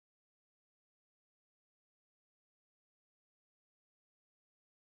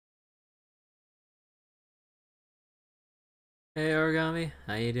Hey Origami,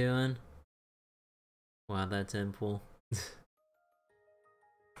 how you doing? Wow, that temple.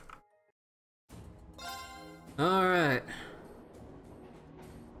 Alright.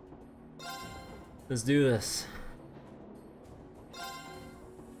 Let's do this.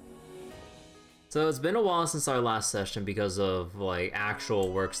 So it's been a while since our last session because of like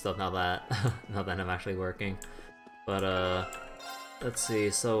actual work stuff now that now that I'm actually working. But let's see,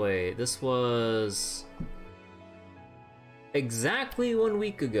 so wait, this was exactly 1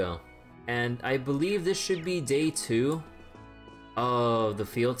 week ago. And I believe this should be day 2 of the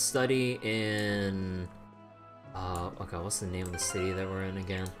field study in okay, what's the name of the city that we're in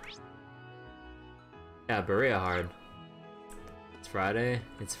again? Yeah, Yeahhhhhh. It's Friday?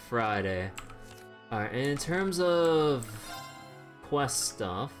 It's Friday. Alright, and in terms of quest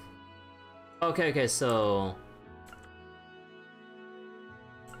stuff... Okay, so...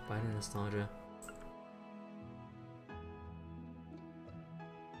 Binding Nostalgia.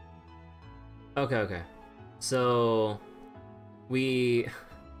 Okay. So... We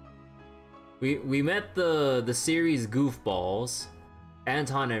met the series goofballs,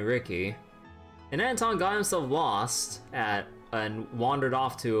 Anton and Ricky, and Anton got himself lost and wandered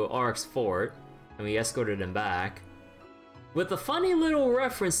off to Arc's fort, and we escorted him back, with a funny little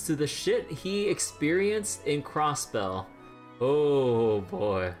reference to the shit he experienced in Crossbell. Oh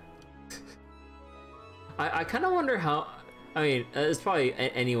boy. I kind of wonder how, I mean, it's probably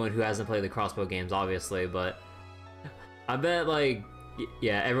anyone who hasn't played the Crossbow games, obviously, but I bet, like,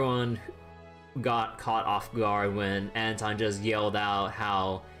 yeah, everyone got caught off guard when Anton just yelled out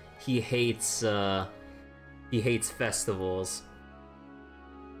how he hates festivals.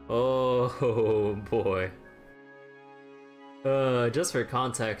 Oh boy. Just for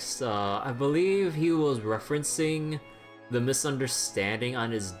context, I believe he was referencing the misunderstanding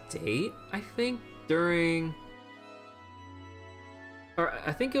on his date, I think, during... Or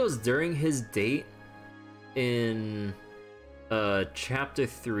I think it was during his date in... Chapter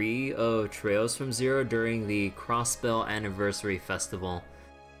 3 of Trails from Zero during the Crossbell Anniversary Festival,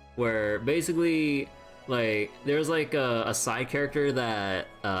 where basically, like, there's like a side character that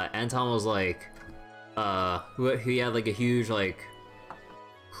Anton was like, who he had like a huge like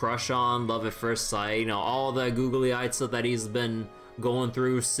crush on, love at first sight, you know, all the googly-eyed stuff that he's been going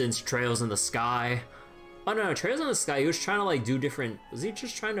through since Trails in the Sky. Oh no, Trails in the Sky, he was trying to like do different, was he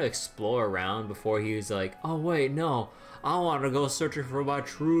just trying to explore around before he was like, oh wait, no, I want to go searching for my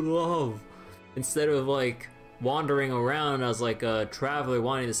true love, instead of like wandering around as like a traveler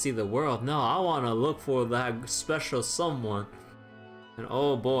wanting to see the world. No, I want to look for that special someone. And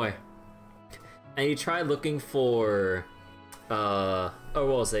oh boy. And he tried looking for, oh, what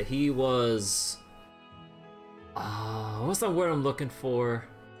was it? He was, what's the word I'm looking for?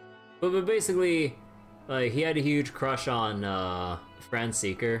 But basically, like, he had a huge crush on, Fran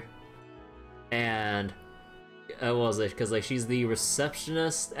Seeker. And, what was it? Because, like, she's the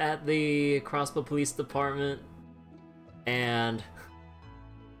receptionist at the Crossbow Police Department. And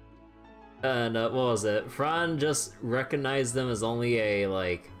what was it? Fran just recognized them as only a,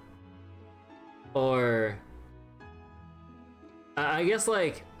 like, or I guess,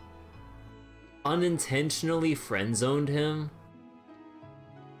 like, unintentionally friend-zoned him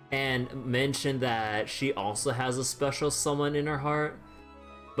and mentioned that she also has a special someone in her heart,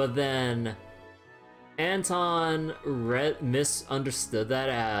 but then Anton misunderstood that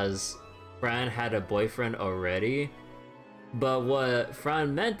as Fran had a boyfriend already. But what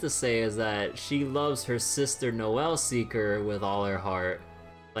Fran meant to say is that she loves her sister Noelle Seeker with all her heart.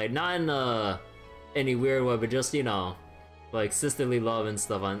 Like, not in any weird way, but just, you know, like sisterly love and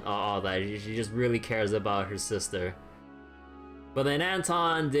stuff and all that. She just really cares about her sister. But then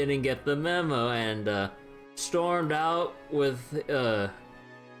Anton didn't get the memo and stormed out with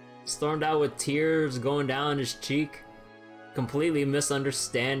tears going down his cheek, completely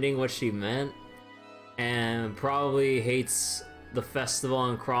misunderstanding what she meant, and probably hates the festival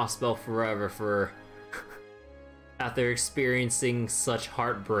and Crossbell forever for after experiencing such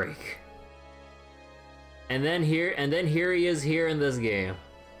heartbreak. And then here he is here in this game.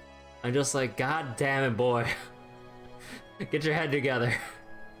 I'm just like, god damn it, boy. Get your head together.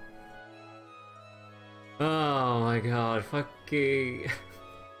 Oh my god, fucking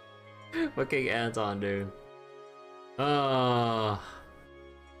Anton, dude. Now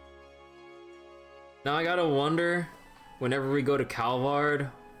I gotta wonder, whenever we go to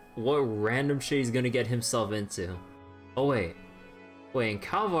Calvard, what random shit he's gonna get himself into. Oh wait, in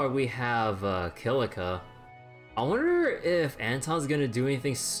Calvard we have Kilika. I wonder if Anton's gonna do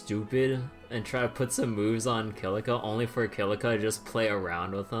anything stupid and try to put some moves on Kilika only for Kilika to just play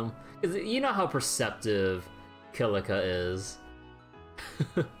around with him. Because you know how perceptive Kilika is.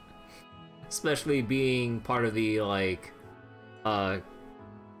 Especially being part of the, like, or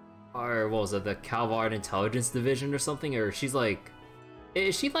what was it, the Calvard Intelligence Division or something? Or she's like,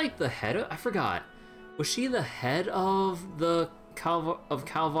 is she like the head of, I forgot. Was she the head of the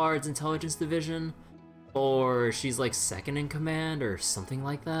Calvard's Intelligence Division? Or she's like second in command or something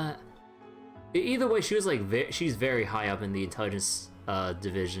like that? Either way, she was like, she's very high up in the Intelligence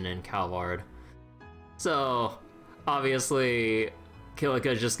Division in Calvard. So, obviously,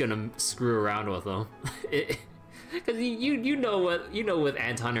 Kilika's just gonna screw around with them. Because you know with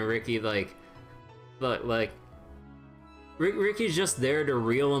Anton and Ricky, like Ricky's just there to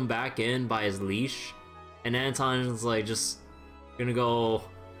reel him back in by his leash, and Anton's like just gonna go.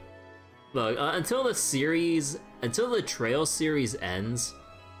 Look, until the Trail series ends,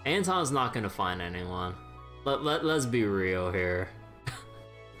 Anton's not gonna find anyone. Let's be real here.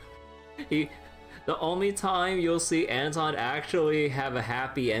 The only time you'll see Anton actually have a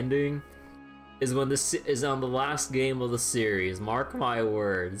happy ending is when this is on the last game of the series. Mark my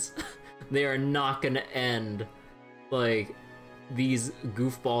words. They are not gonna end like these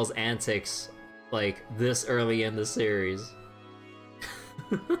goofballs' antics like this early in the series.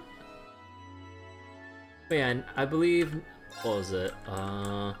 Man, I believe, what was it?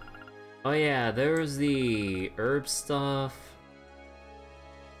 Oh yeah, there was the herb stuff,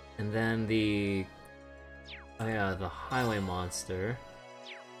 and then the, oh yeah, the highway monster.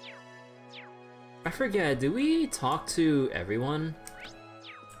 I forget, do we talk to everyone?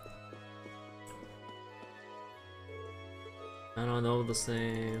 I don't know the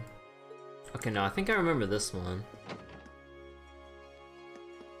same. Okay, no, I think I remember this one.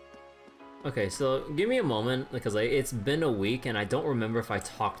 Okay, so give me a moment, because it's been a week and I don't remember if I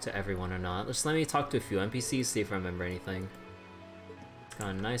talked to everyone or not. Just let me talk to a few NPCs, see if I remember anything. It's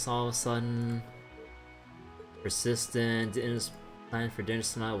kind of nice all of a sudden. Persistent, didn't plan for dinner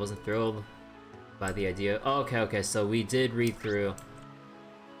tonight, wasn't thrilled by the idea. Oh, okay, so we did read through.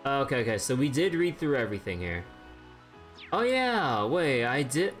 Okay, so we did read through everything here. Oh yeah, wait, I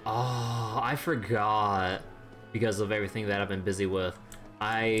did. Oh, I forgot because of everything that I've been busy with.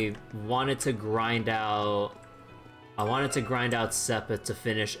 I wanted to grind out Sepith to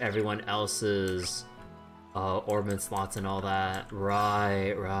finish everyone else's orbit slots and all that.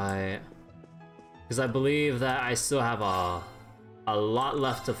 Right. Because I believe that I still have a lot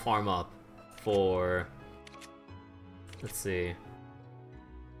left to farm up for, let's see.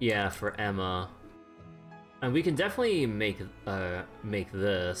 Yeah, for Emma. And we can definitely make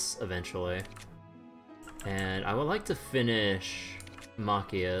this eventually. And I would like to finish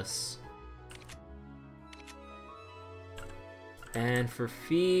Machias. And for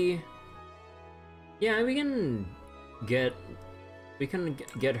Fee, yeah, we can get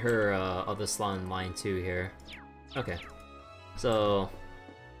her other slot in line too here. Okay, so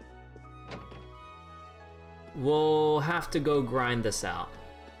we'll have to go grind this out.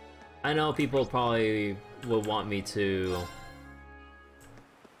 I know people probably will want me to.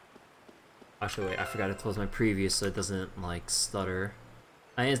 Actually, wait, I forgot to close my preview so it doesn't like stutter.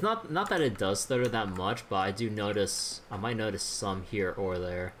 I mean, it's not that it does stutter that much, but I do notice, I might notice some here or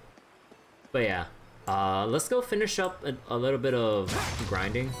there. But yeah, let's go finish up a little bit of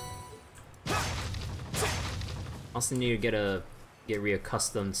grinding. Also need to get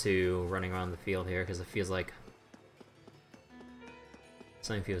reaccustomed to running around the field here because it feels like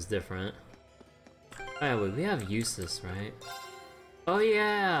something feels different. Oh yeah, wait, we have Eustace, right? Oh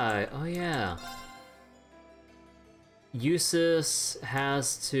yeah. Eustace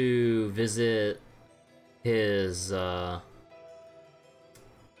has to visit his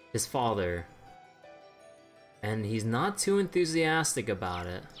father, and he's not too enthusiastic about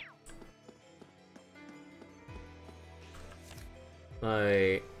it.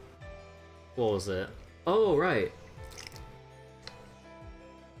 Like, what was it? Oh, right.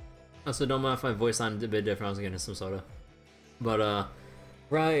 Oh, so don't mind if my voice sounded a bit different. I was getting some soda. But,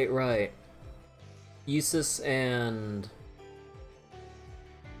 right. Eustace and...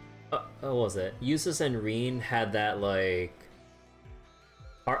 what was it? Eustace and Reen had that, like...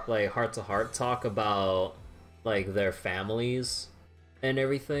 heart-to-heart talk about, like, their families and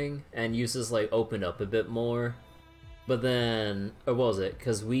everything. And Eustace, like, opened up a bit more. But then... or what was it?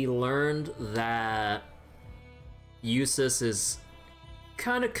 Because we learned that Eustace is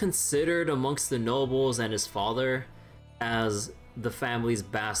kind of considered amongst the nobles and his father as the family's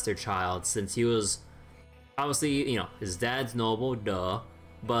bastard child, since he was obviously, you know, his dad's noble, duh,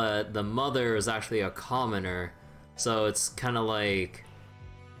 but the mother is actually a commoner, so it's kind of like,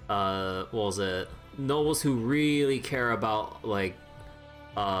 what was it? Nobles who really care about, like,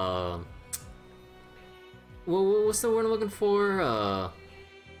 what's the word I'm looking for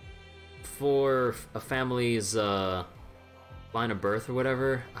a family's line of birth or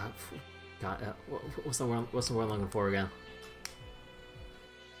whatever. God, what's the word I'm looking for again?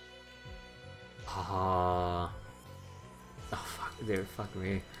 Oh fuck, dude, fuck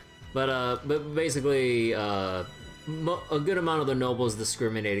me. But basically, a good amount of the nobles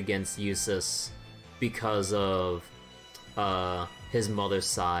discriminate against Eustace because of his mother's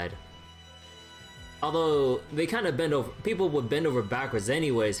side. Although they kind of people would bend over backwards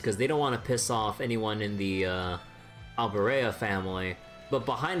anyways because they don't want to piss off anyone in the Alberea family. But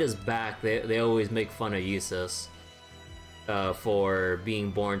behind his back, they always make fun of Eustace for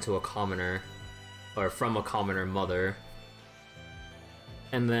being born to a commoner, or from a commoner mother.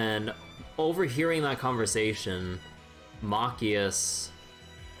 And then, overhearing that conversation, Machias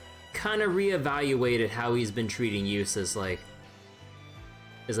kind of reevaluated how he's been treating Eustace. Like,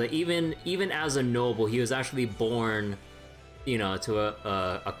 it's like even as a noble, he was actually born, you know, to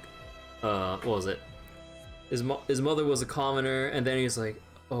what was it? His mother was a commoner, and then he's like,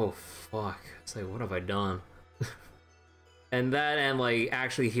 oh fuck, it's like, what have I done? And like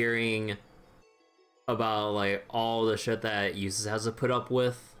actually hearing about like all the shit that Eustace has to put up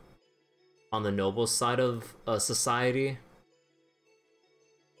with on the noble side of society.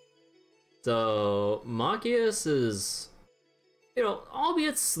 So Machias is, you know,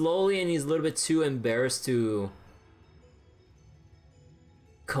 albeit slowly, and he's a little bit too embarrassed to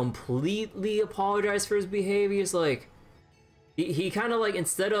completely apologize for his behavior. He's like, he kind of like,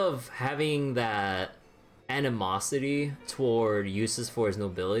 instead of having that animosity toward Eustace for his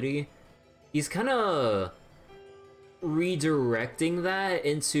nobility, he's kind of redirecting that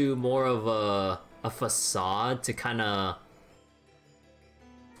into more of a facade to kind of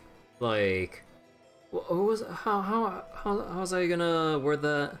like, what was, how was I gonna word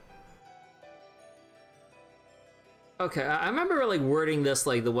that? Okay, I remember like wording this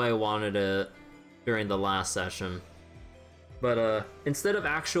like the way I wanted it during the last session, but instead of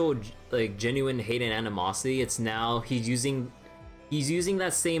actual like genuine hate and animosity, it's now he's using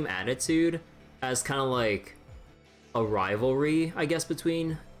that same attitude as kind of like a rivalry, I guess,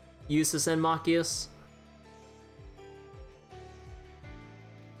 between Eustace and Machias.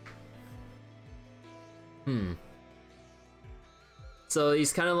 So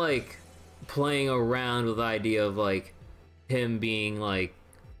he's kind of like playing around with the idea of like him being like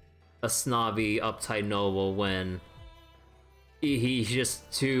a snobby, uptight noble when he's just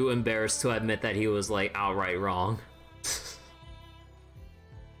too embarrassed to admit that he was like outright wrong.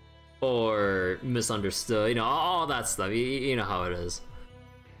 Or misunderstood, you know, all that stuff, you know how it is.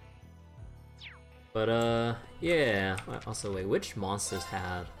 But yeah, also wait, which monsters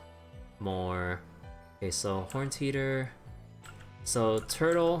had more? Okay, so Hornteater, so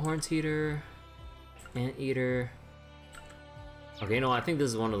Turtle, Hornteater, Anteater. Okay, no, I think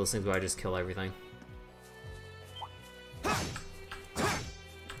this is one of those things where I just kill everything.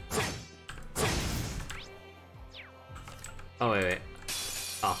 Oh wait.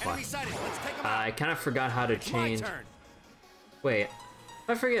 Oh fuck. I kind of forgot how to change. Wait,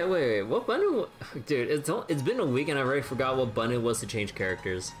 I forget. Wait, what button? Dude, it's been a week and I already forgot what button it was to change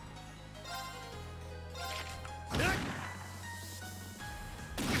characters.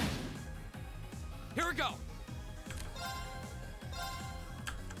 Here we go.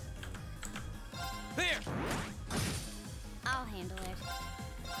 There. I'll handle it.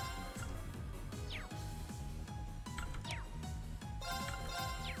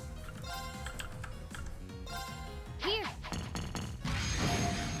 Here.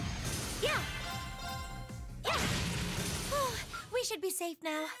 Yeah. Yeah. Oh, we should be safe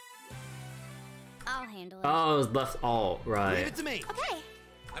now. I'll handle it. Oh, it was left alt, right. Leave it to me. Okay.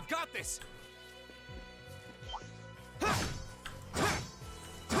 I've got this.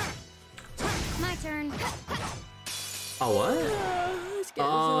 My turn. Oh, what?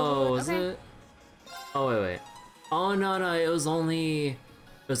 Oh, was it? Oh, wait. Oh, no, it was only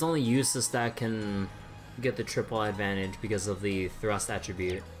Eustace that can get the triple advantage because of the thrust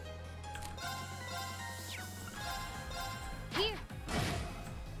attribute. Here.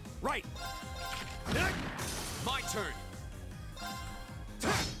 Right. My turn.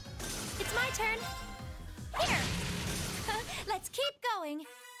 It's my turn. Here. Let's keep going.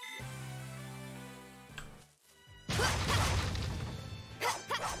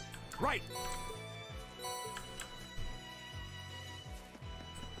 Right.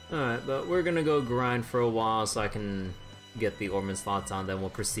 Alright, but we're gonna go grind for a while so I can get the Orman's thoughts on, then we'll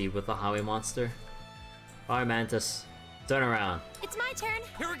proceed with the highway monster. Alright, Mantis. Turn around. It's my turn.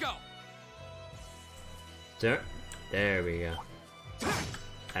 Here we go. There we go.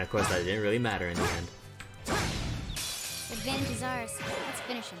 And of course that didn't really matter in the end. Advantage is ours. Let's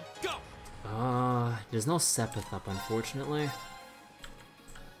finish him. Go! There's no sepith up, unfortunately.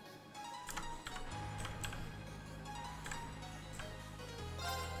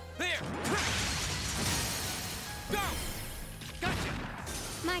 There! Go! Gotcha!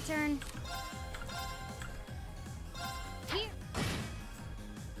 My turn. Here.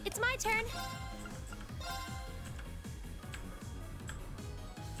 It's my turn.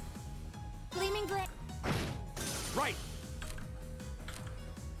 Gleaming Glit. Right!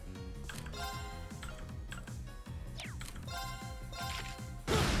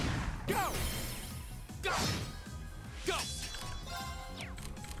 Go! Go! Go!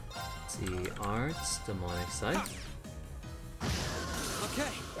 See, arts, demonic sight.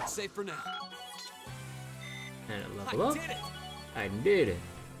 Okay, safe for now. And I level up. did it! I did it.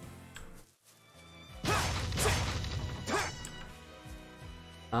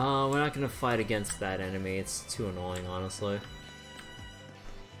 We're not gonna fight against that enemy. It's too annoying, honestly.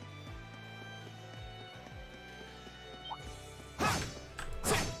 Now's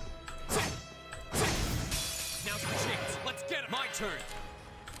the chance. Let's get him. My turn.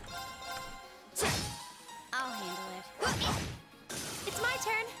 I'll handle it. It's my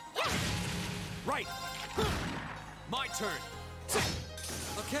turn. Yeah. Right. My turn.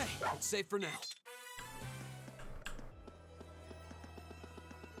 Okay, it's safe for now.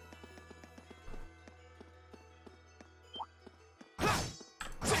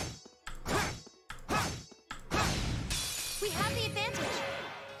 We have the advantage.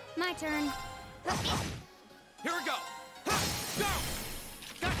 My turn. Here we go. Go.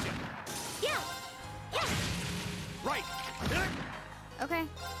 Gotcha. Yeah. Yeah. Right. Okay.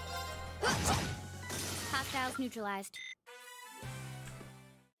 Hostiles neutralized.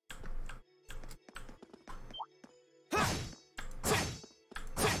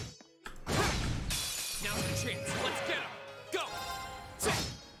 Now's the chance. Let's get him. Go.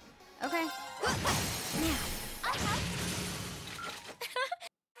 Okay. Now.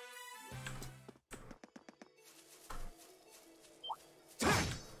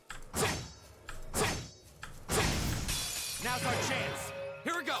 Now's our chance.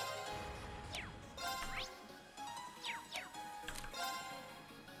 Here we go.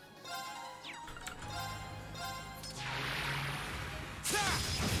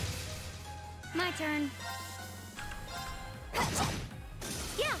 My turn.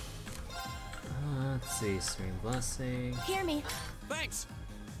 Yeah. Let's see, Stream Blessing. Hear me. Thanks.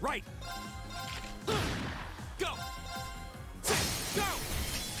 Right. Go. Go.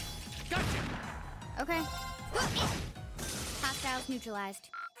 Gotcha. Okay. Hostiles neutralized.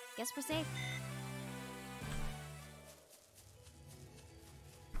 Guess we're safe.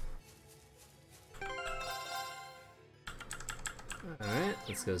 Alright,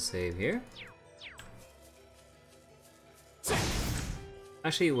 let's go save here.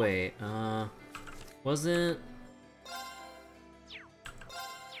 Actually, wait, wasn't...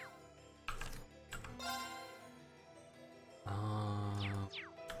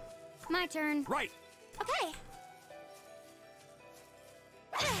 My turn. Right. Okay.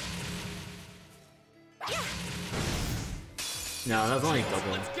 Yeah. No, that's only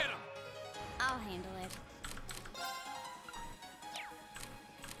double. Let's get him. I'll handle it.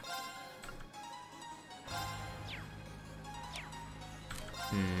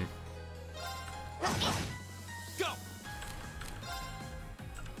 Go.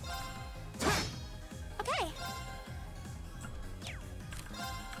 Okay.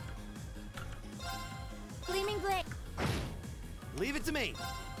 Gleaming Glit. Leave it to me.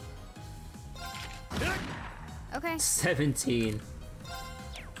 Okay. 17.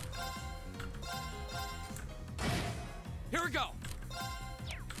 Here we go.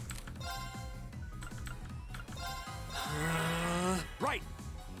 Right.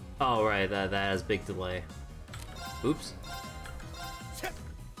 Oh, right, that has big delay. Oops.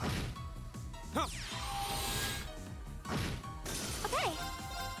 Huh. Okay.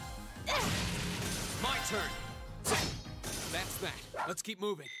 My turn. That's that. Let's keep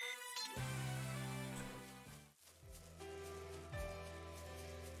moving.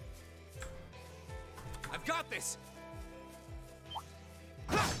 I've got this.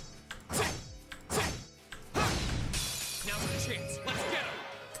 Now's the chance. Let's get him.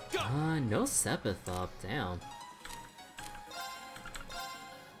 Go. No sepith up, down.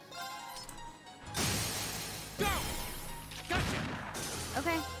 Go. Gotcha.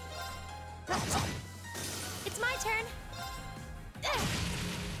 Okay. It's my turn.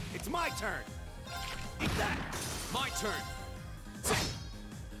 It's my turn. Eat that. My turn.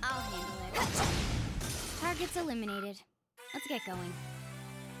 I'll handle it. Target's eliminated. Let's get going.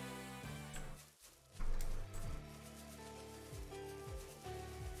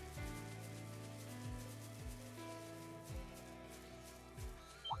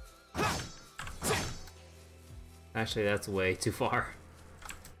 Actually, that's way too far.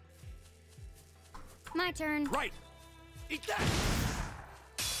 My turn. Right! Eat that!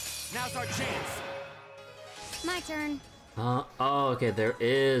 Now's our chance! My turn. Oh, okay, there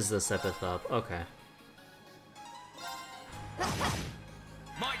is the sepith up. Okay.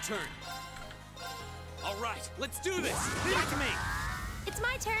 My turn! Alright, let's do this! Leave it to me! It's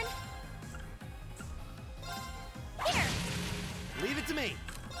my turn. Here. Leave it to me!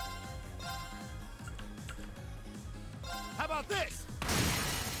 How about this?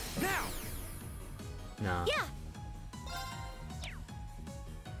 Now! No. Yeah.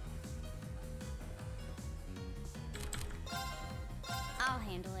 I'll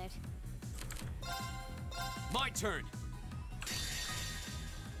handle it. My turn!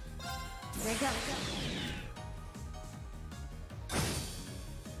 There goes.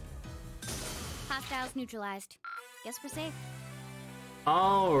 Hostiles neutralized. Guess we're safe.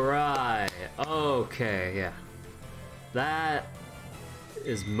 Alright. Okay, yeah. That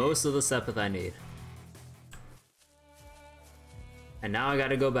is most of the sepith I need. And now I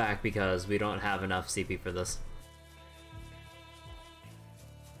gotta go back because we don't have enough CP for this.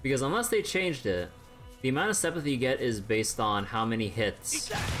 Because unless they changed it, the amount of sepith you get is based on how many hits. Eat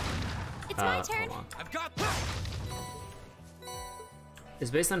that! It's my turn. Hold on. I've got this!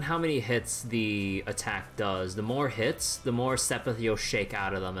 It's based on how many hits the attack does. The more hits, the more sepith you'll shake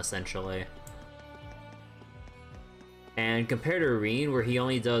out of them, essentially. And compared to Reen, where he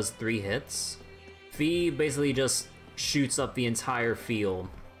only does 3 hits, Fee basically just shoots up the entire field.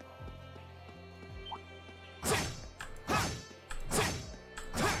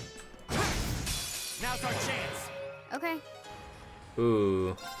 Now's our chance! Okay.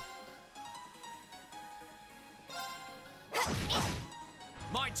 Ooh.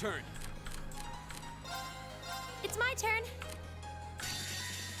 My turn! It's my turn.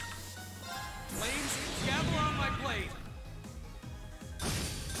 Flames, gather on my blade!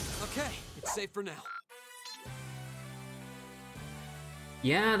 Okay, it's safe for now.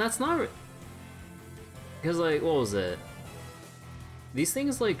 Yeah, that's not... Because, like, what was it? These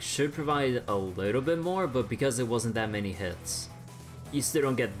things, like, should provide a little bit more, but because it wasn't that many hits, you still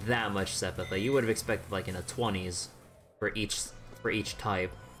don't get that much sepith. Like, you would have expected, like, in the 20s for each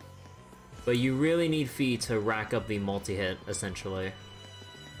type. But you really need Fee to rack up the multi-hit, essentially.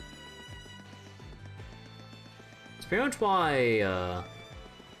 It's pretty much why,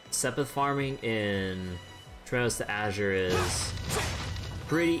 sepith farming in Trails to Azure is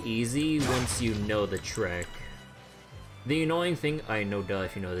pretty easy once you know the trick. The annoying thing, I know duh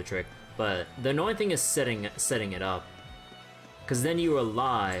if you know the trick, but the annoying thing is setting it up. Cause then you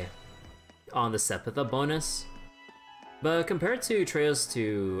rely on the sepith bonus. But compared to Trails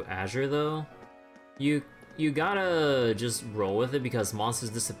to Azure though, you gotta just roll with it because monsters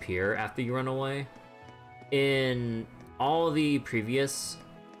disappear after you run away. In all the previous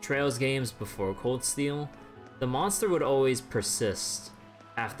Trails games before Cold Steel, the monster would always persist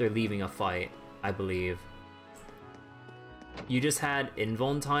after leaving a fight, I believe. You just had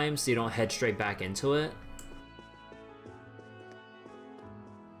invuln time so you don't head straight back into it.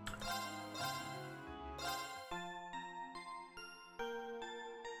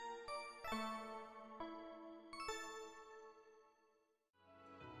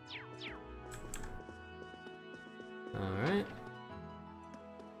 Alright.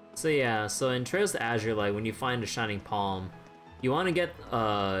 So yeah, so in Trails to Azure, like, when you find a Shining Palm, you want to get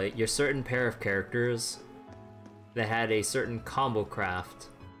your certain pair of characters that had a certain combo craft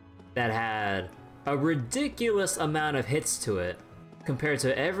that had a ridiculous amount of hits to it compared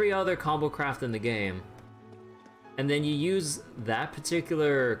to every other combo craft in the game. And then you use that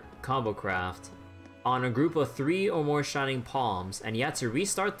particular combo craft on a group of 3 or more Shining Palms, and you have to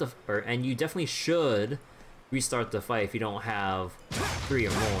restart and you definitely should restart the fight if you don't have 3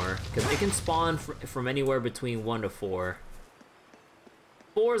 or more, because it can spawn from anywhere between 1 to 4.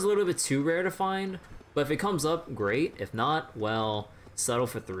 4 is a little bit too rare to find, but if it comes up, great. If not, well, settle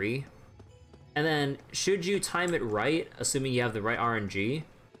for 3. And then, should you time it right, assuming you have the right RNG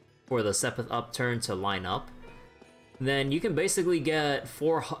for the sepith upturn to line up, then you can basically get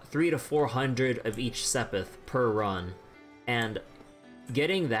 300 to 400 of each sepith per run. And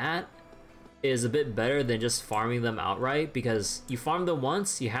getting that is a bit better than just farming them outright, because you farm them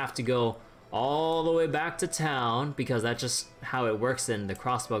once, you have to go all the way back to town, because that's just how it works in the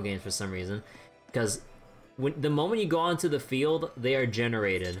crossbow games for some reason. Because the moment you go onto the field, they are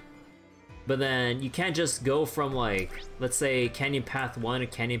generated. But then you can't just go from, like, let's say Canyon Path 1 to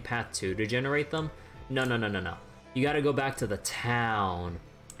Canyon Path 2 to generate them. No. You gotta go back to the town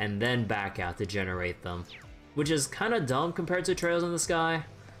and then back out to generate them. Which is kind of dumb compared to Trails in the Sky.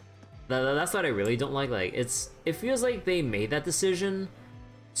 That's what I really don't like. Like, it feels like they made that decision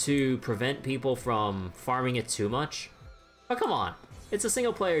to prevent people from farming it too much. But come on, it's a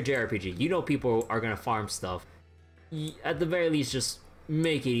single-player JRPG. You know people are gonna farm stuff. At the very least, just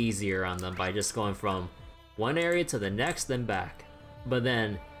make it easier on them by just going from one area to the next, then back. But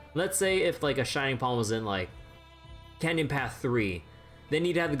then, let's say if like a Shining Palm was in like Canyon Path 3, then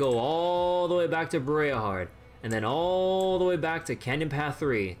you'd have to go all the way back to Breahard, and then all the way back to Canyon Path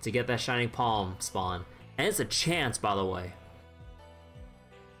 3 to get that Shining Palm spawn. And it's a chance, by the way.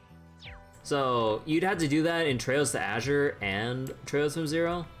 So you'd have to do that in Trails to Azure and Trails from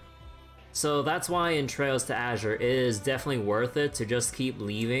Zero. So that's why in Trails to Azure it is definitely worth it to just keep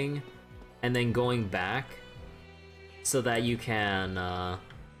leaving and then going back so that you can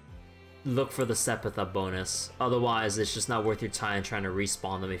look for the sepith up bonus. Otherwise it's just not worth your time trying to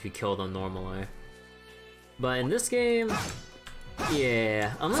respawn them if you kill them normally. But in this game,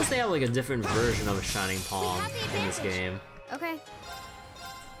 yeah, unless they have like a different version of a Shining Palm in this game. Okay.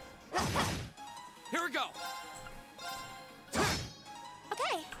 Here we go.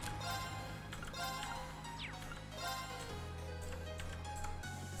 Okay.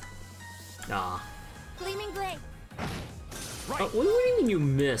 Nah. Gleaming blade. Right. What do you mean you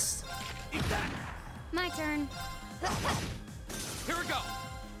missed? Eat that. My turn. Here we go.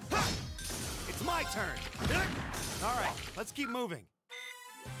 It's my turn. All right, let's keep moving.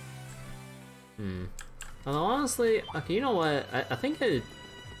 Although honestly, okay, you know what? I think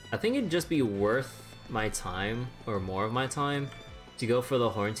it'd just be worth my time, or more of my time, to go for the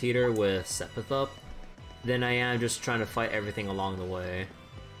Horn Teeter with Sepith up than I am just trying to fight everything along the way,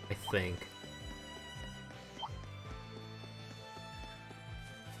 I think.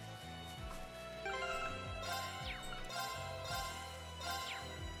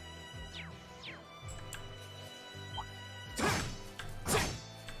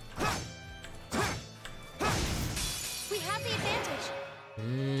 We have the advantage.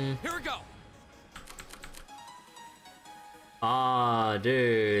 Here we go. Ah,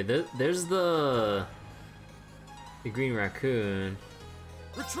 dude, there's the green raccoon.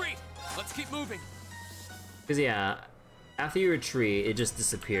 Retreat. Let's keep moving. Cause yeah, after you retreat, it just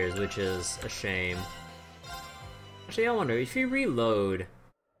disappears, which is a shame. Actually, I wonder if you reload,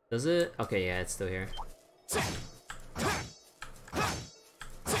 does it? Okay, yeah, it's still here. Now's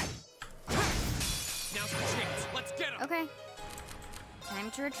the chance. Let's get him. Okay. Time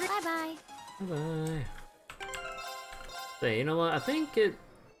to retreat. Bye-bye. Bye. Hey, you know what? I think it'd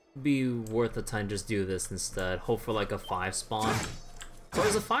be worth the time to just do this instead. Hope for like a 5 spawn. Or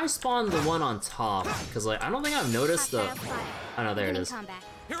is a 5 spawn the one on top? Because like I don't think I've noticed the. Oh no, there it is. Combat.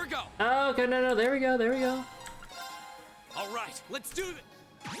 Here we go. Oh, okay, no, there we go, there we go. All right, let's do this.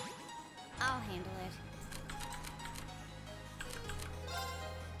 I'll handle it.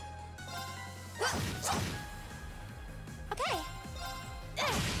 Okay.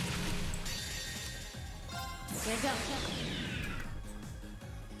 Here we go.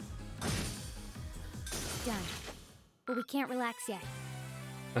 Done. But we can't relax yet.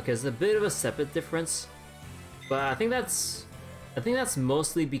 Okay, it's a bit of a sepith difference, but I think that's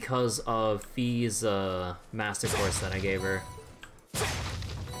mostly because of Fee's Master Quartz that I gave her.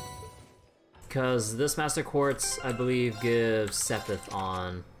 Because this Master Quartz, I believe, gives sepith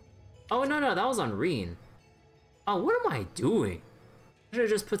on. Oh no, that was on Reen. Oh, what am I doing? I should have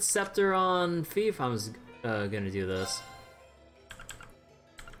just put Scepter on Fee if I was gonna do this.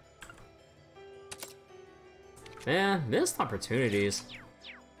 Man, missed opportunities.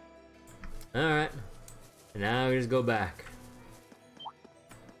 Alright. And now we just go back.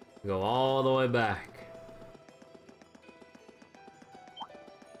 Go all the way back.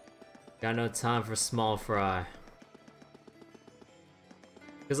 Got no time for small fry.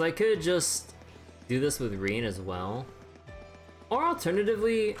 Because I could just do this with Reen as well. Or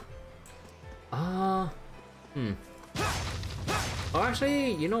alternatively... Or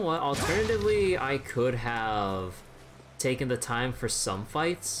actually, you know what? Alternatively, I could have taken the time for some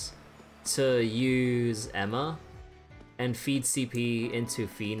fights to use Emma and feed CP into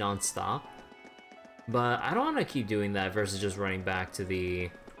Fee non-stop. But I don't want to keep doing that versus just running back to the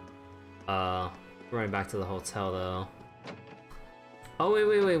hotel though. Oh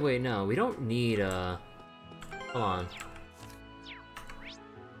wait, no, we don't need hold on.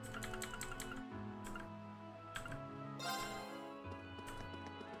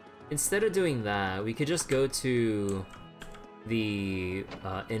 Instead of doing that, we could just go to the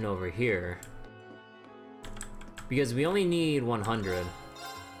inn over here. Because we only need 100.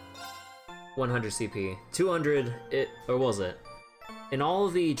 100 CP. 200, or was it? In all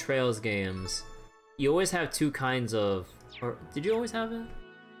of the Trails games, you always have two kinds of... Or, did you always have it?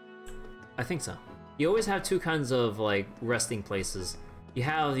 I think so. You always have two kinds of like resting places. You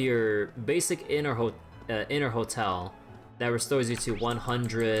have your basic inner hotel that restores you to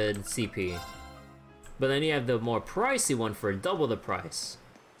 100 CP. But then you have the more pricey one for double the price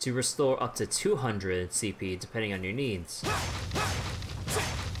to restore up to 200 CP depending on your needs.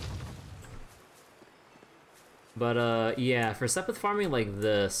 But yeah, for sepith farming like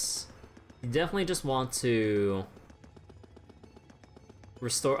this, you definitely just want to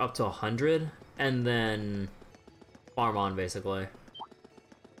restore up to 100 and then farm on basically.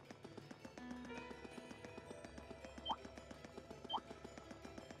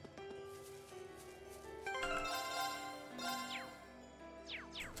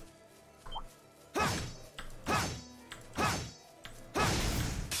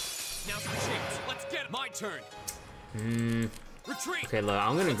 Turn. Retreat. Okay, look,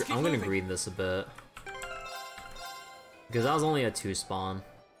 I'm gonna greed this a bit because that was only a 2 spawn.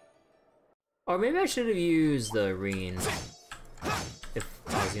 Or maybe I should have used the Reen if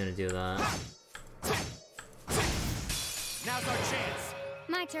I was gonna do that. Now's our chance.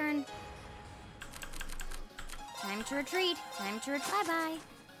 My turn. Time to retreat. Time to retreat. Bye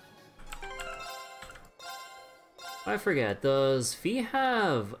bye. I forget. Does Fee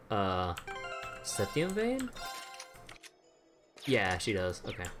have Septium Vein? Yeah, she does.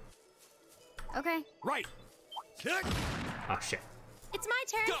 Okay. Okay. Right. Oh shit. It's my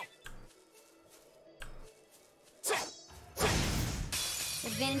turn. Go.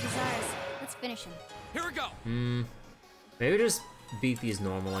 Advantage is ours. Let's finish him. Here we go. Maybe just beat these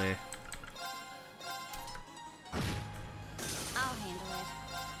normally. I'll handle it.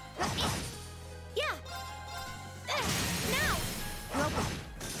 Yeah. Now.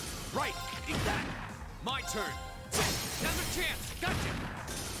 Right. Eat that. My turn. Another chance. Gotcha.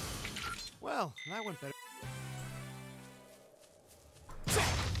 Well, that went better.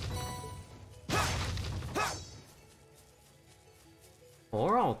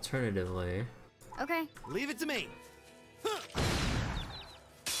 Or alternatively... Okay. Leave it to me.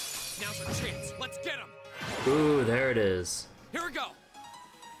 Now's our chance. Let's get him. Ooh, there it is. Here we go.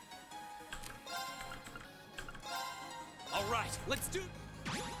 All right, let's do.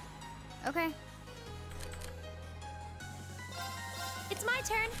 Okay. It's my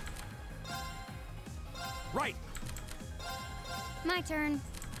turn. Right. My turn.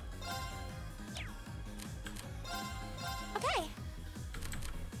 Okay.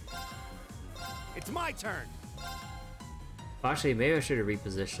 It's my turn. Actually, maybe I should have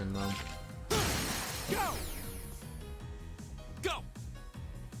repositioned them. Go. Go.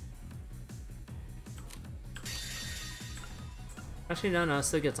 Actually, no, it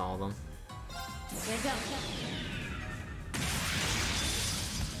still gets all of them. Here we go.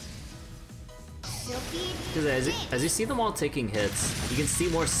 Because as you see them all taking hits, you can see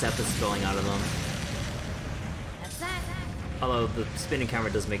more sepith spilling out of them. That's that. Although the spinning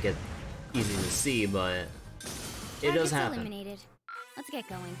camera does make it easy to see, but it does happen. Eliminated. Let's get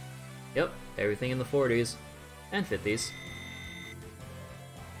going. Yep, everything in the 40s and 50s.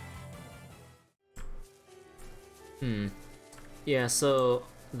 Yeah, so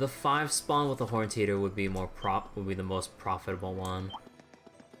the 5 spawn with the Horn Teeter would be the most profitable one.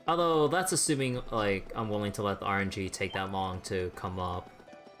 Although that's assuming like I'm willing to let the RNG take that long to come up.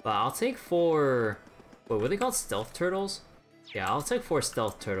 But I'll take 4. Wait, were they called stealth turtles? Yeah, I'll take 4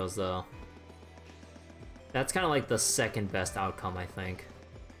 stealth turtles though. That's kind of like the second best outcome, I think.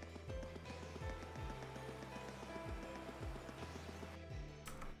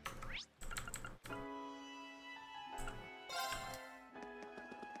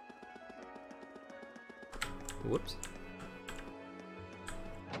 Whoops.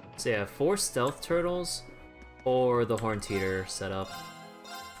 So yeah, 4 stealth turtles or the Horn Teeter setup.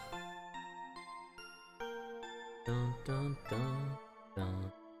 Dun dun dun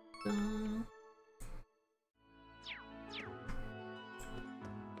dun dun.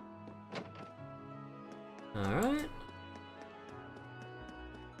 Alright.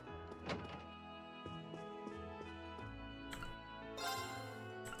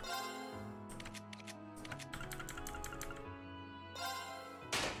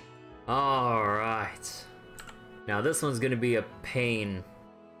 Alright. Now this one's gonna be a pain.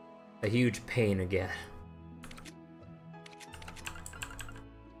 A huge pain again.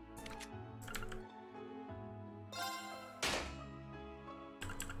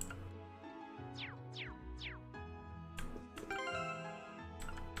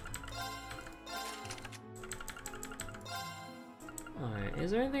 Alright,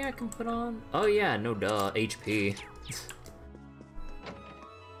 is there anything I can put on? Oh yeah, no duh, HP.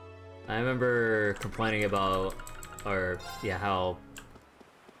 I remember complaining about, how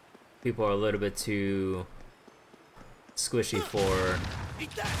people are a little bit too squishy for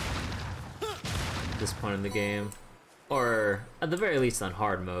this point in the game. Or, at the very least, on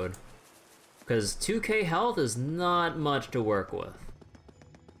hard mode. Because 2k health is not much to work with.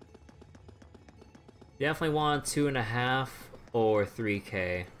 Definitely want 2.5 or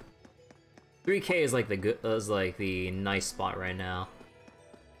 3k. 3k is like the nice spot right now.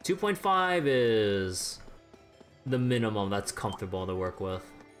 2.5 is the minimum that's comfortable to work with.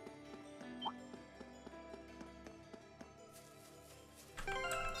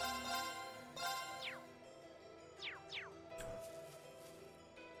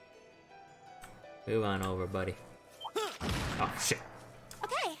 Move on over, buddy. Oh shit.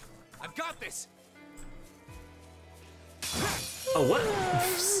 Okay. I've got this. Oh what?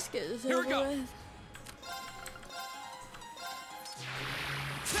 Here we go.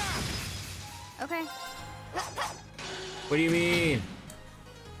 Okay. What do you mean?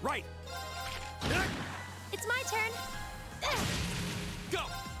 Right. It's my turn. Go.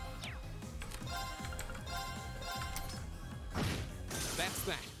 That's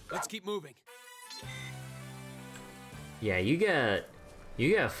that. Let's keep moving. Yeah, you get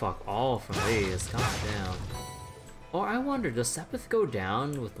fuck all from these. God damn. Or I wonder, does sepith go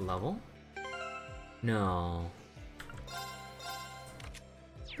down with the level? No.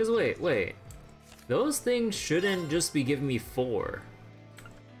 Cause wait. Those things shouldn't just be giving me 4.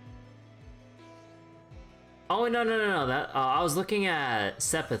 Oh no. That I was looking at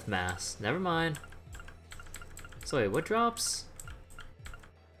sepith mass. Never mind. So wait, what drops?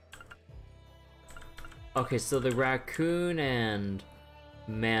 Okay, so the raccoon and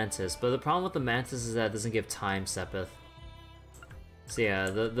mantis, but the problem with the mantis is that it doesn't give time sepith. So yeah,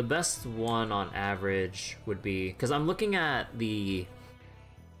 the best one on average would be, because I'm looking at the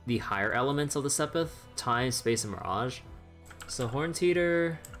higher elements of the sepith, time, space, and mirage. So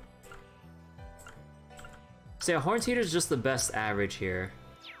Hornteater. So yeah, Hornteater is just the best average here.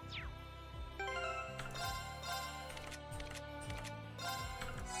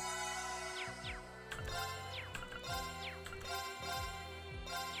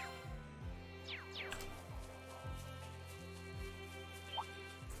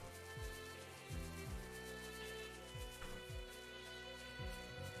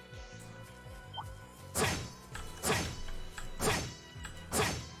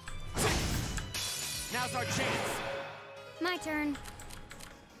 Now's our chance. My turn.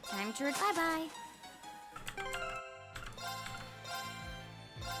 Time to bye-bye.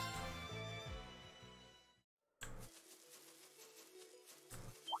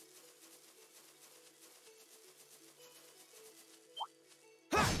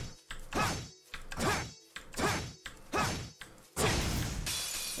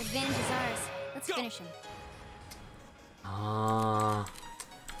 Advantage is ours. Let's finish him.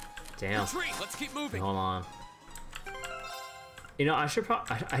 Damn. Retreat. Let's keep moving. Hold on. You know,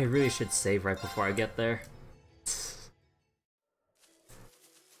 I really should save right before I get there.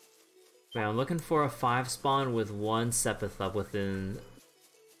 Man, I'm looking for a 5 spawn with 1 sepith up within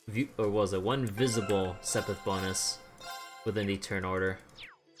view, or was it 1 visible sepith bonus within the turn order.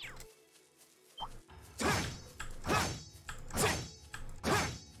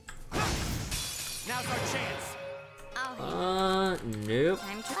 Now's our chance. Nope.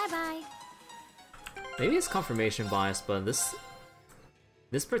 Time to bye-bye. Maybe it's confirmation bias, but this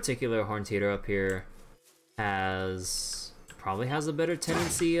particular Hornteater up here probably has a better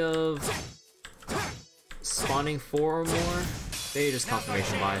tendency of spawning 4 or more. Maybe just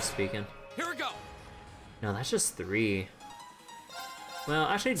confirmation bias speaking. Here we go. No, that's just 3. Well,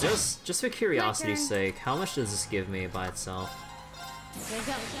 actually, just for curiosity's sake, how much does this give me by itself? Here we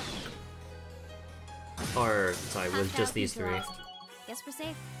go. Or, sorry, with just these 3. Guess we're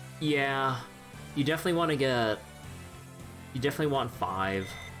safe. Yeah, you definitely want to get... You definitely want 5.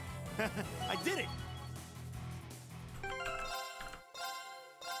 I did it.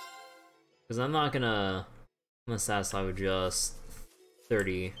 Because I'm gonna satisfy with just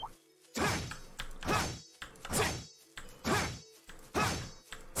 30. Now's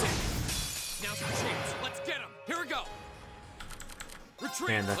our chance. Let's get him. Here we go. Retreat.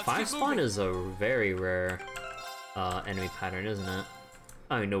 Man, the Let's 5 keep spawn moving. is a very rare enemy pattern, isn't it?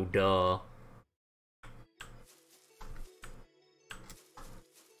 I mean, no duh.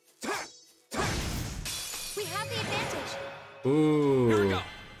 We have the advantage. Ooh. Here we go.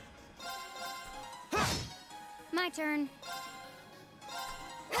 My turn.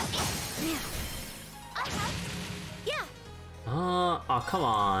 Yeah. Oh, come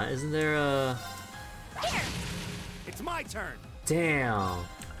on. Isn't there a... Here. It's my turn. Damn.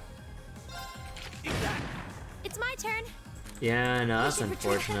 Eat that. It's my turn. Yeah, no, that's We should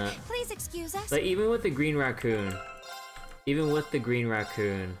retreat. unfortunate. Please excuse us. Like, even with the green raccoon,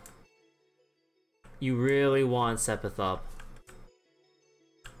 you really want Sepith up.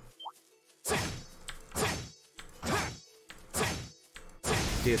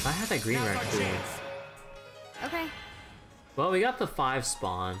 Dude, if I had that green raccoon... Okay. Well, we got the 5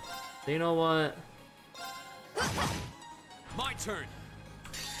 spawn. So you know what? My turn.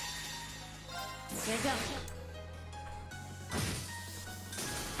 Here we go.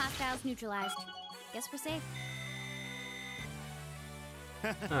 Hostiles neutralized. Guess we're safe.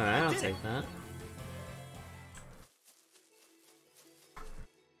 Alright, I'll take that.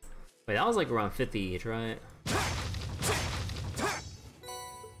 Wait, that was like around 50 each, right?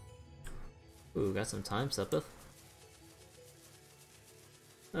 Ooh, got some time, Sepith.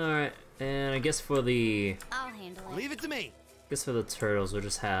 Alright, and I guess for the... I'll handle it. Leave it to me. I guess for the turtles, we'll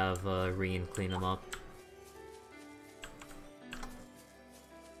just have Reen clean them up.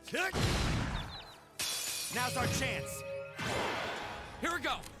 Kick. Now's our chance. Here we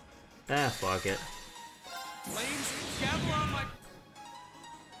go. Ah, fuck it. Flames, gather on my...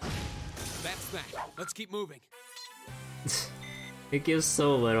 That's that. Let's keep moving. It gives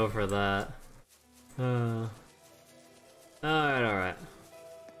so little for that. Alright.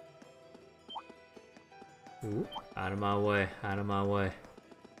 Ooh, out of my way, out of my way.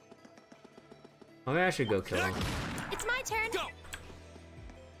 Maybe I should go kill him. It's my turn. Go.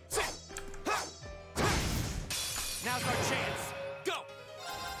 Now's our chance. Go.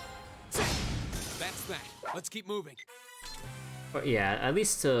 That's that. Let's keep moving. But yeah, at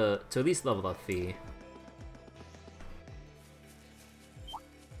least to at least level up Fee.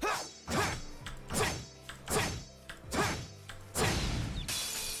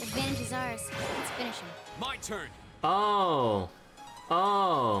 Advantage is ours. Let's finish him. My turn. Oh,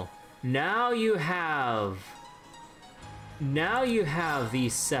 now you have the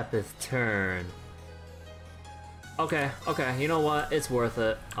Sepith turn. Okay, you know what? It's worth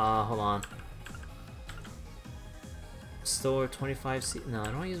it. Hold on. Store 25 C. No, I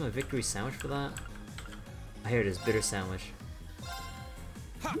don't want to use my victory sandwich for that. Here it is, bitter sandwich.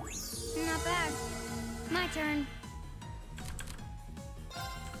 Ha. Not bad. My turn.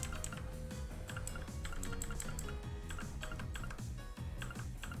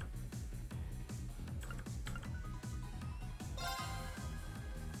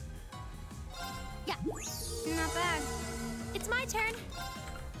 Yeah. Not bad. It's my turn.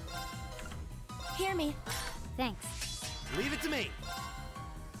 Hear me. Thanks. Leave it to me.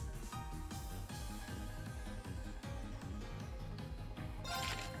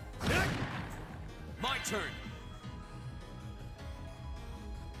 My turn.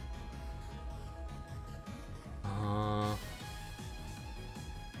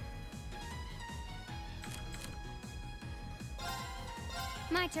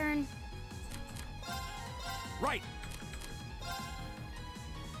 My turn. Right.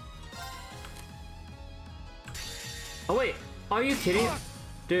 Oh wait, are you kidding?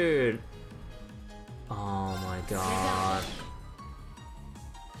 Dude. Oh my god.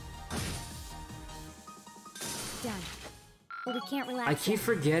 Done. But we can't relax. I keep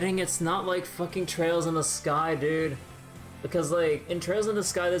forgetting it's not like fucking Trails in the Sky, dude. Because like in Trails in the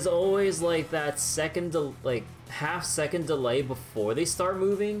Sky, there's always like that half-second delay before they start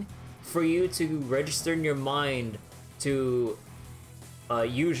moving for you to register in your mind to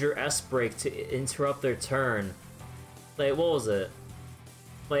use your S break to interrupt their turn. Like, what was it?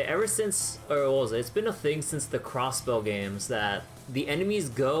 Like, ever since, or what was it? It's been a thing since the Crossbell games that the enemies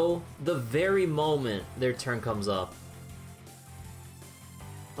go the very moment their turn comes up.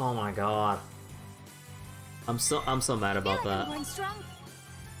 Oh my god. I'm so mad about that.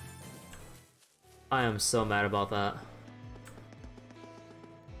 I am so mad about that.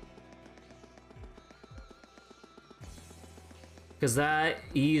 Cause that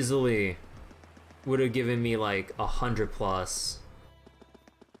easily would have given me like 100+,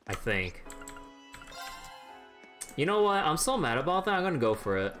 I think. You know what? I'm so mad about that. I'm gonna go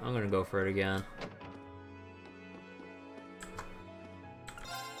for it. I'm gonna go for it again.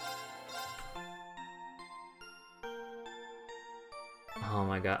 Oh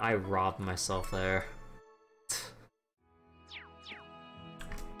my god, I robbed myself there.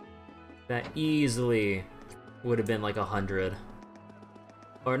 That easily would have been like 100.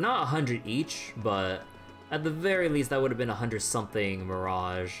 Or not 100 each, but at the very least that would have been 100 something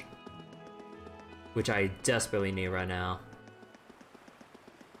Mirage. Which I desperately need right now.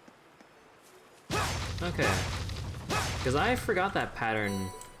 Okay. Because I forgot that pattern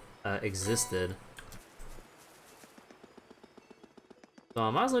existed. So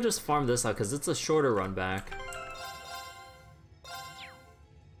I might as well just farm this out because it's a shorter run back.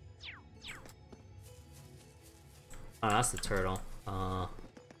 Oh, that's the turtle. Now's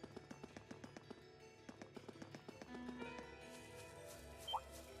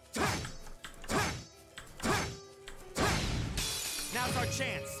our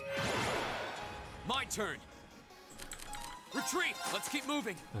chance. My turn. Retreat. Let's keep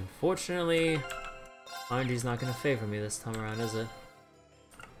moving. Unfortunately, RNG's not gonna favor me this time around, is it?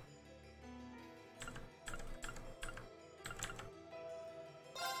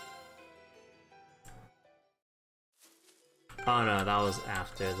 Oh no, that was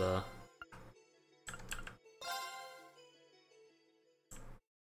after the...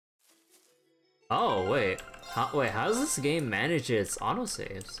 Oh, wait. How does this game manage its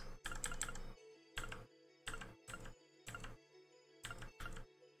autosaves?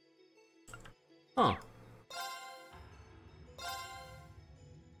 Huh.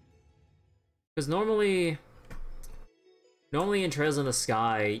 Because normally in Trails in the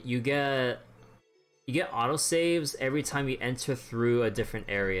Sky, you get autosaves every time you enter through a different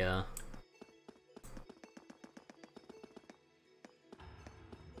area.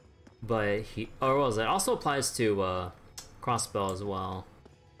 But or what was it? Also applies to Crossbell as well.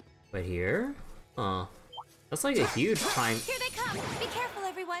 But here? That's like a huge time. Here they come! Be careful,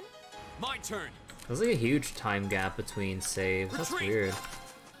 everyone! My turn. There's like a huge time gap between saves. That's weird.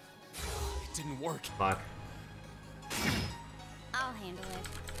 It didn't work. Fuck. I'll handle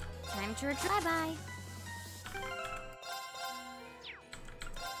it. Time to retry. Bye.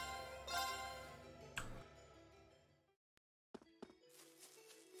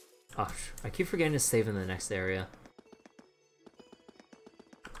 Oh, I keep forgetting to save in the next area.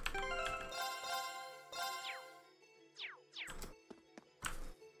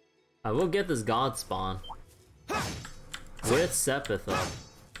 I will get this god spawn with Sepith up.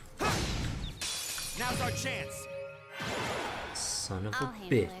 Now's our chance. Son of I'll a handle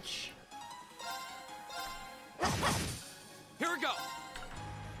bitch. Here we go.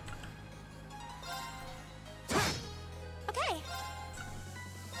 Okay.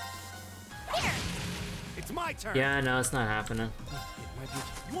 Here. It's my turn. Yeah, no, it's not happening.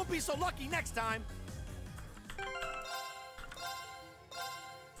 You won't be so lucky next time.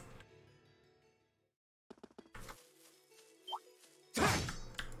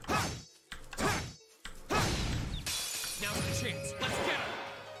 Now's the chance. Let's get him.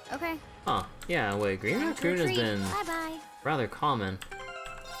 Okay. Huh. Yeah, wait, Green Time to Raccoon has retreat. been Bye-bye. rather common.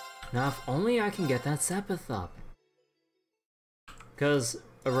 Now, if only I can get that Sepith up. Because,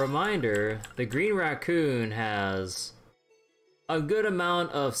 a reminder, the Green Raccoon has a good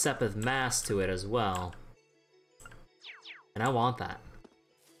amount of Sepith mass to it as well. And I want that.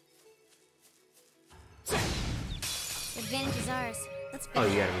 Advantage is ours. Let's Oh,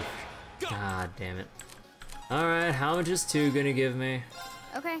 finish. you gotta be... God damn it. Alright, how much is 2 gonna give me?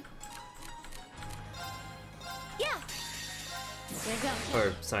 Okay. Yeah. There you go.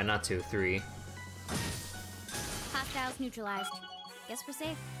 Or, sorry, not 2, 3. Hostiles neutralized. Guess we're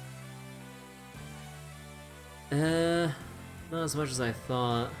safe. Not as much as I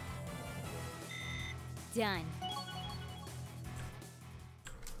thought. Done.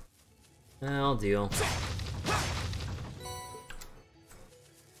 I'll deal.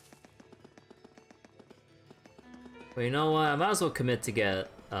 But you know what? I might as well commit to get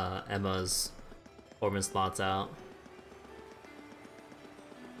Emma's Orban slots out.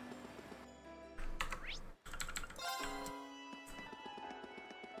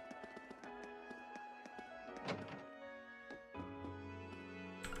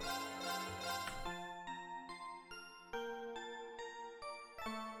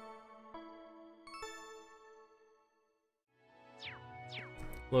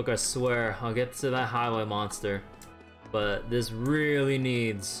 Look, I swear, I'll get to that highway monster. But this really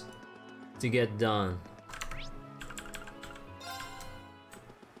needs to get done.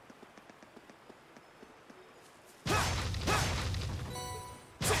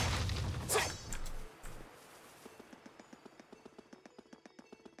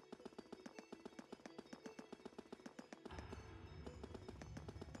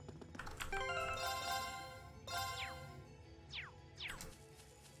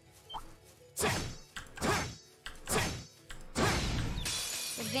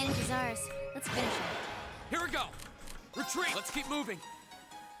 Advantage is ours. Let's finish it. Here we go. Retreat. Let's keep moving.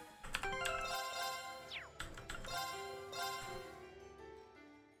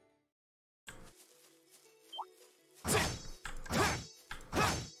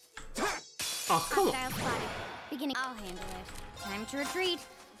 Oh, come on. Hostile spotted. Beginning. I'll handle it. Time to retreat.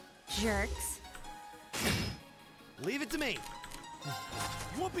 Jerks. Leave it to me.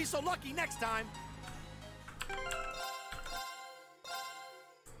 You won't be so lucky next time.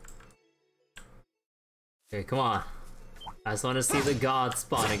 Okay, come on. I just want to see the god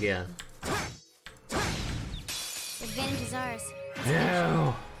spawn again. Advantage is ours.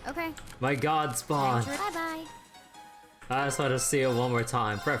 No! Okay. My god spawn. Bye-bye. I just want to see it one more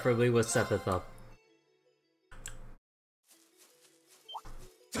time, preferably with Sepith up.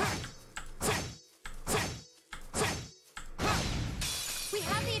 We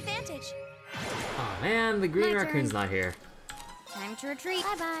have the advantage. Oh man, the green My raccoon's turn. not here. Time to retreat.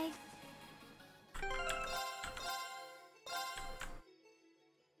 Bye-bye.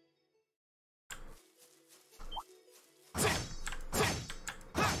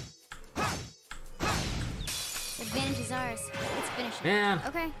 Advantage is ours. Let's finish it. Man,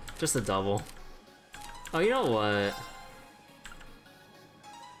 Okay. just a double. Oh, you know what?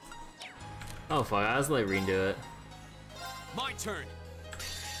 Oh fuck, I was let Reen do it. My turn.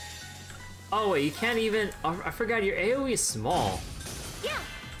 Oh wait, you can't even. Oh, I forgot your AoE is small. Yeah.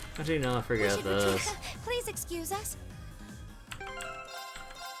 Actually, no, I We forgot should this. retreat. Please excuse us.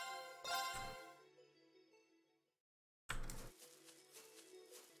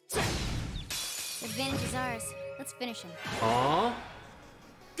 Advantage is ours. Let's finish him. Oh.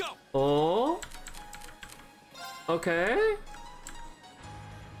 Go. Oh. Okay.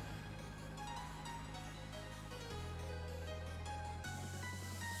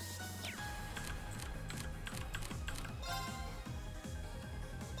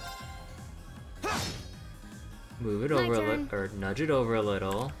 Move it My over a turn. little, or nudge it over a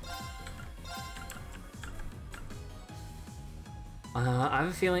little. I have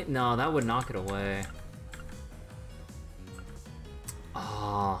a feeling, no, that would knock it away.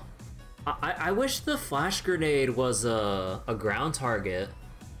 Ah, I wish the flash grenade was a ground target.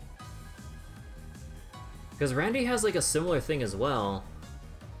 Because Randy has like a similar thing as well.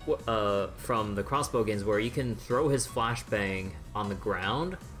 From the crossbow games where you can throw his flashbang on the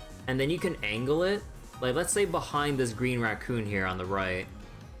ground, and then you can angle it. Like, let's say behind this green raccoon here on the right.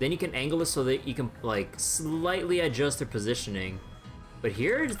 Then you can angle it so that you can, like, slightly adjust the positioning. But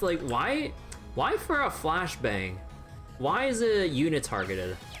here, it's like, why for a flashbang? Why is it unit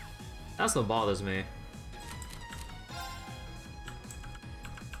targeted? That's what bothers me.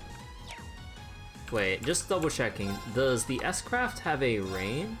 Wait, just double checking. Does the S-Craft have a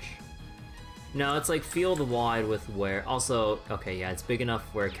range? No, it's like field wide with where. Also, okay, yeah, it's big enough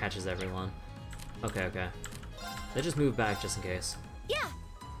where it catches everyone. Okay, okay. Let's just move back just in case. Yeah.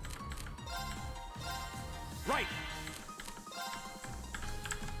 Right.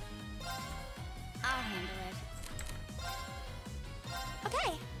 I'll handle it.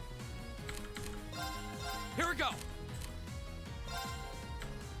 Okay. Here we go.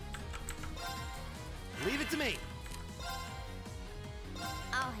 Leave it to me.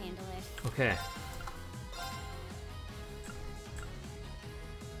 I'll handle it. Okay.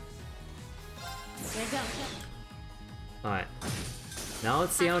 There you go. Alright. Now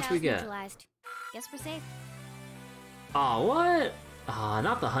let's see how much we get. Neutralized. Guess we're safe. Aw, what?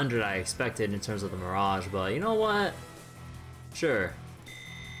 Not the 100 I expected in terms of the Mirage, but you know what? Sure.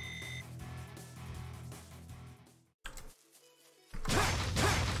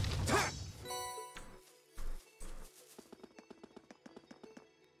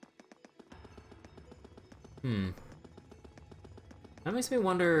 That makes me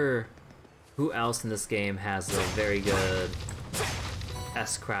wonder who else in this game has a very good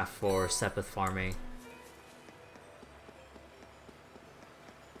S-Craft for sepith farming.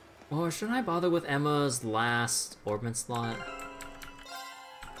 Or should I bother with Emma's last Orbman slot?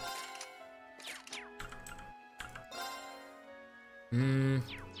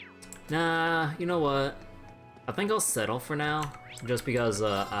 Nah, you know what? I think I'll settle for now, just because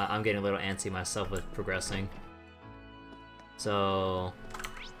I'm getting a little antsy myself with progressing. So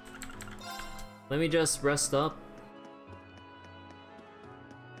let me just rest up.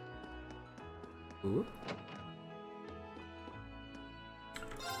 Ooh.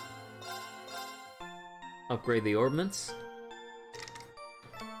 Upgrade the orbments.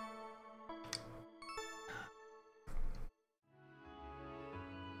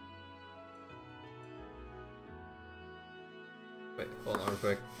 Wait, hold on real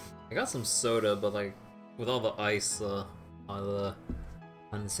quick. I got some soda, but like, with all the ice, all the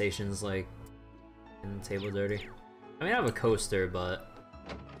condensation's like in the table dirty. I mean, I have a coaster, but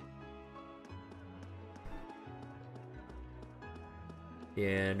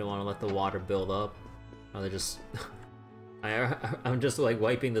yeah, I don't want to let the water build up. Or they just I'm just like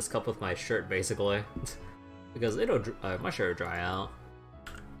wiping this cup with my shirt basically because it'll my shirt will dry out.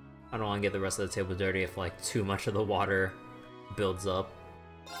 I don't want to get the rest of the table dirty if like too much of the water builds up.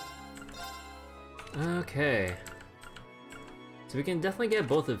 Okay. So we can definitely get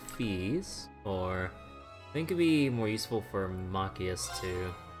both of these, or I think it'd be more useful for Machias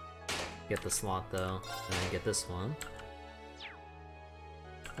to get the slot though, and then get this one.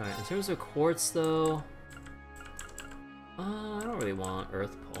 Alright, in terms of quartz though, I don't really want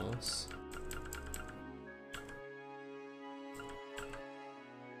Earth Pulse.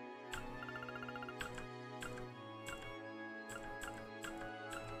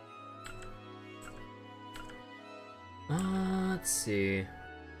 Let's see.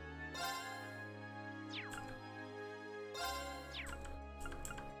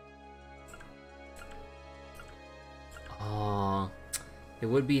 Oh, it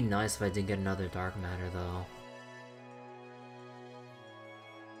would be nice if I did get another dark matter though.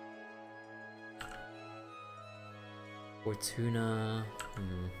 Fortuna,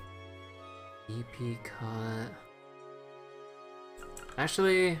 EP cut.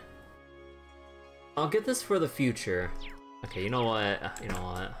 Actually, I'll get this for the future. Okay, you know what? You know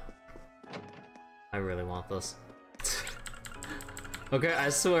what? I really want this. Okay, I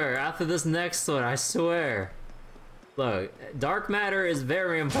swear, after this next one, I swear. Look, dark matter is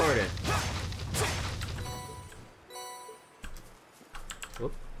very important.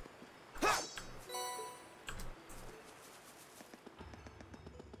 Whoop.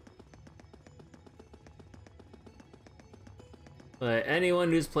 But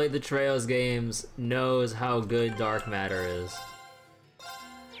anyone who's played the Trails games knows how good dark matter is.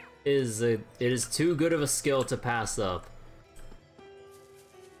 It is too good of a skill to pass up.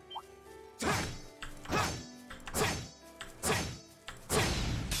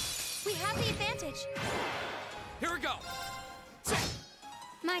 We have the advantage. Here we go.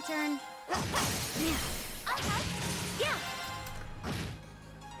 My turn. Yeah. Yeah.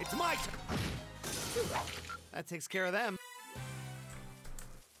 It's my turn. That takes care of them.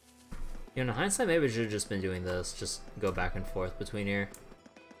 You know, in hindsight, maybe I should have just been doing this. Just go back and forth between here.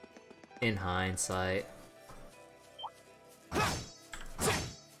 In hindsight.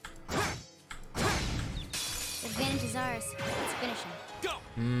 Advantage is ours. Let's finish him. Go.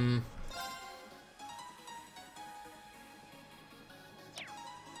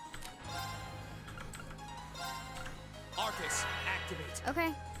 Arcus, activate.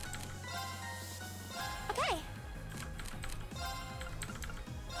 Okay. Okay.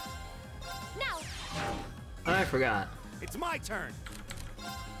 Now. I forgot. It's my turn.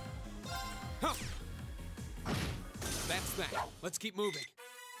 Huh. That's that. Let's keep moving.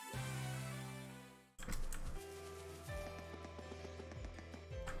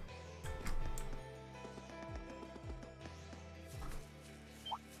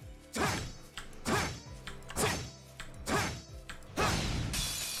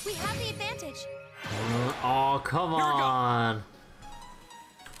 We have the advantage. Oh, come on.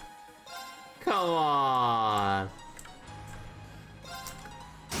 Come on.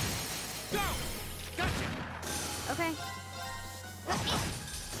 Go! Gotcha! Okay.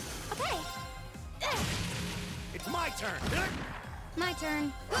 Okay. It's my turn. My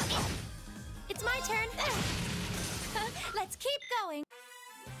turn. It's my turn. Let's keep going.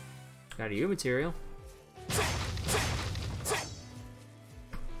 Got you material.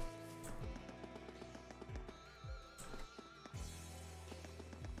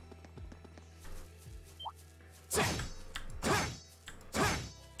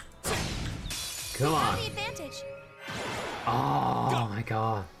 Come on. The advantage. Oh my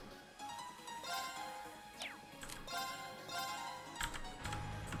god.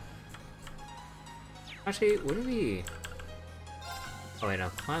 Actually, wouldn't it be... Oh wait, no,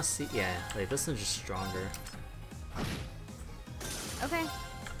 Class C, yeah, like this one's just stronger. Okay.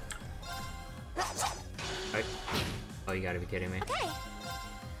 Right. Oh, you gotta be kidding me. Okay.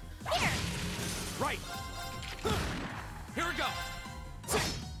 Here. Right. Here we go.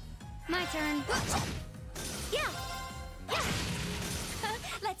 My turn. Yeah. Yeah.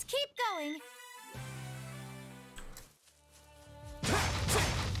 Let's keep going.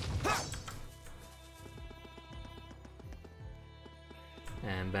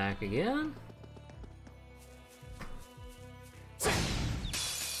 And back again.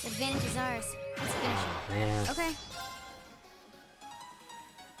 Advantage is ours. Let's finish Oh it. man. Okay.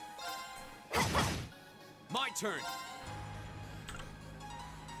 My turn.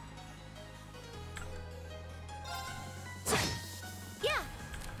 Yeah.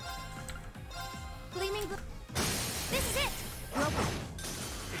 Gleaming. This is it.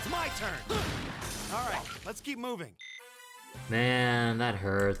 It's my turn. All right, let's keep moving. Man, that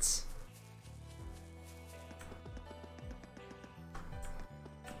hurts.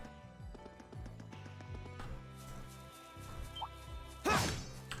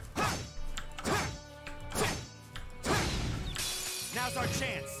 Now's our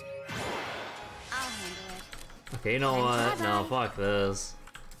chance. I'll handle it. Okay, you know what? No, fuck this.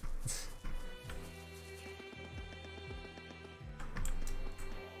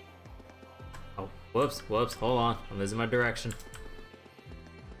 Oh, whoops, hold on. I'm losing my direction.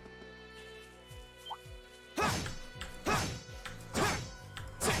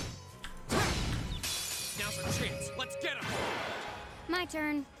 Now's our chance. Let's get him. My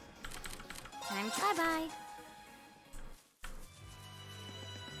turn. Time to bye-bye.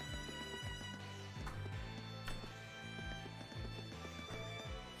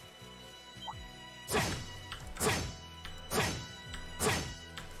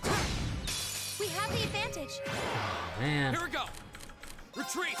 We have the advantage. Oh, man. Here we go.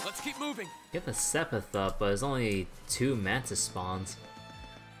 Retreat. Let's keep moving. Get the sepith up, but there's only 2 mantis spawns.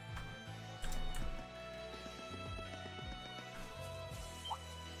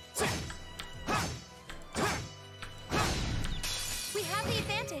 We have the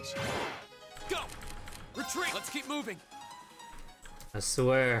advantage. Go. Retreat. Let's keep moving. I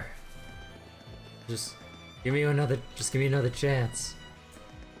swear. Just give me another chance.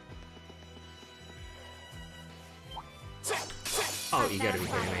 Oh, you gotta be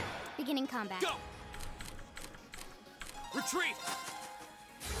kidding me. Beginning combat. Go. Retreat.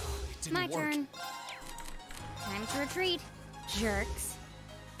 It didn't My work. turn. Time to retreat, jerks.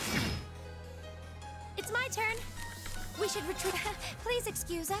 It's my turn. We should retreat. Please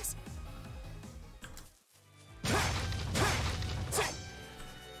excuse us.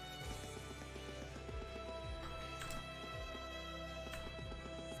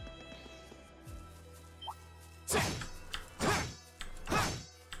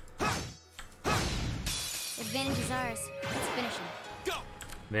 Advantage is ours. Let's finish him. Go.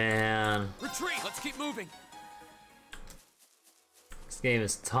 Man, Retreat. Let's keep moving. this game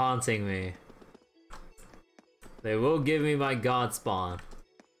is taunting me. They will give me my god spawn.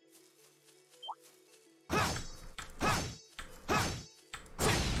 Now's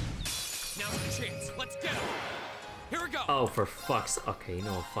our chance. Let's get him. Here we go. Oh, for fuck's... Okay, you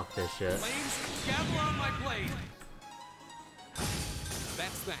know what? Fuck this shit. Flames, gather on my blade.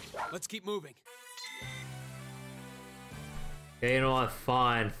 That's that. Let's keep moving. Okay, you know what?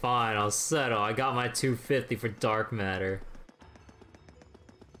 Fine, I'll settle. I got my 250 for dark matter.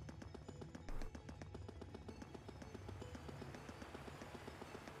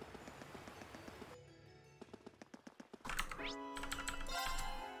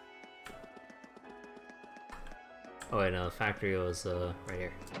 Oh wait, no, the factory was right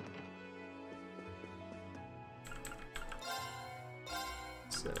here.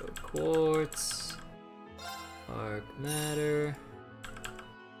 So quartz, dark matter.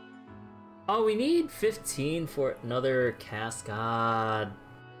 Oh, we need 15 for another cast. God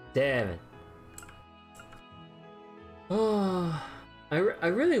damn it. Oh, I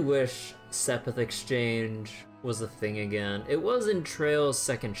really wish sepith exchange was a thing again. It was in Trail's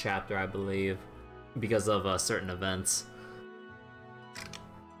second chapter, I believe, because of certain events.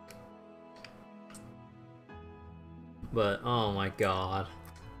 But oh my god.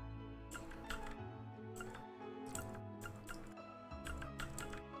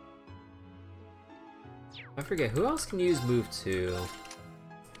 I forget, who else can use move 2?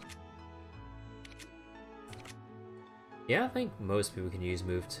 Yeah, I think most people can use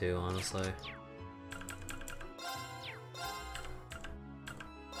move 2, honestly.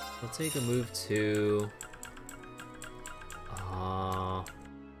 I'll take a move 2.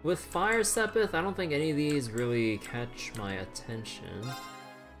 With Fire Sepith, I don't think any of these really catch my attention.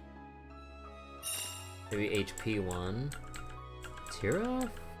 Maybe HP 1.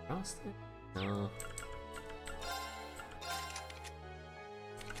 Tira? Frosted? No.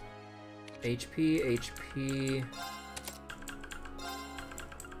 HP.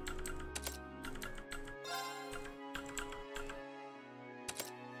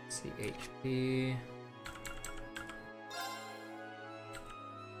 Let's see, HP.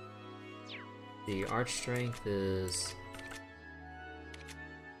 The arch strength is...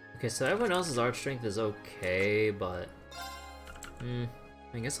 Okay, so everyone else's arch strength is okay, but...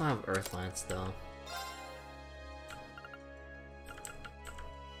 I guess I'll have Earth Lance though.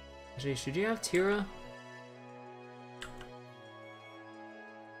 Actually, should you have Tira?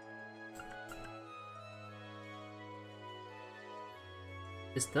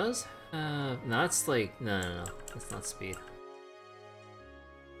 This does have... No, that's like... No. That's not speed.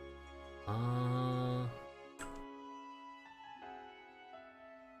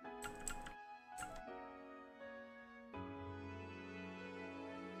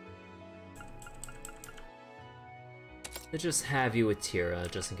 Let's just have you with Tira,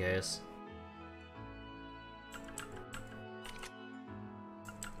 just in case.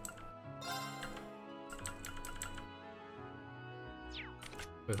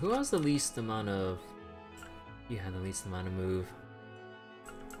 But who has the least amount of... You had the least amount of move.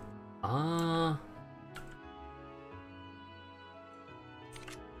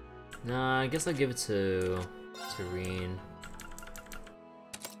 Nah, I guess I'll give it to Tareen.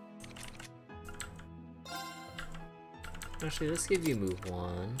 Actually, let's give you move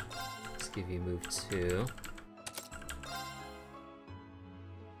 1. Let's give you move 2.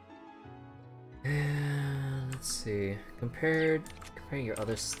 And let's see. Comparing your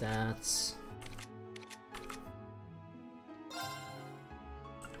other stats.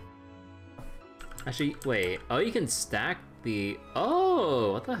 Actually, wait. Oh, you can stack the...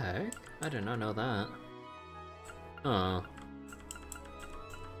 Oh, what the heck? I did not know that. Oh.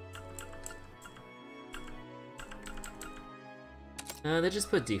 They just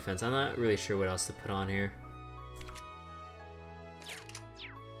put defense. I'm not really sure what else to put on here.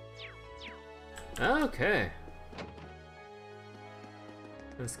 Okay.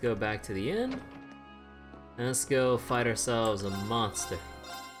 Let's go back to the inn. And let's go fight ourselves a monster.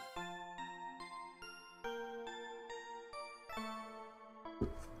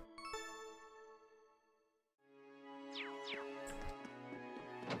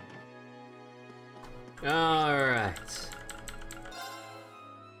 Alright.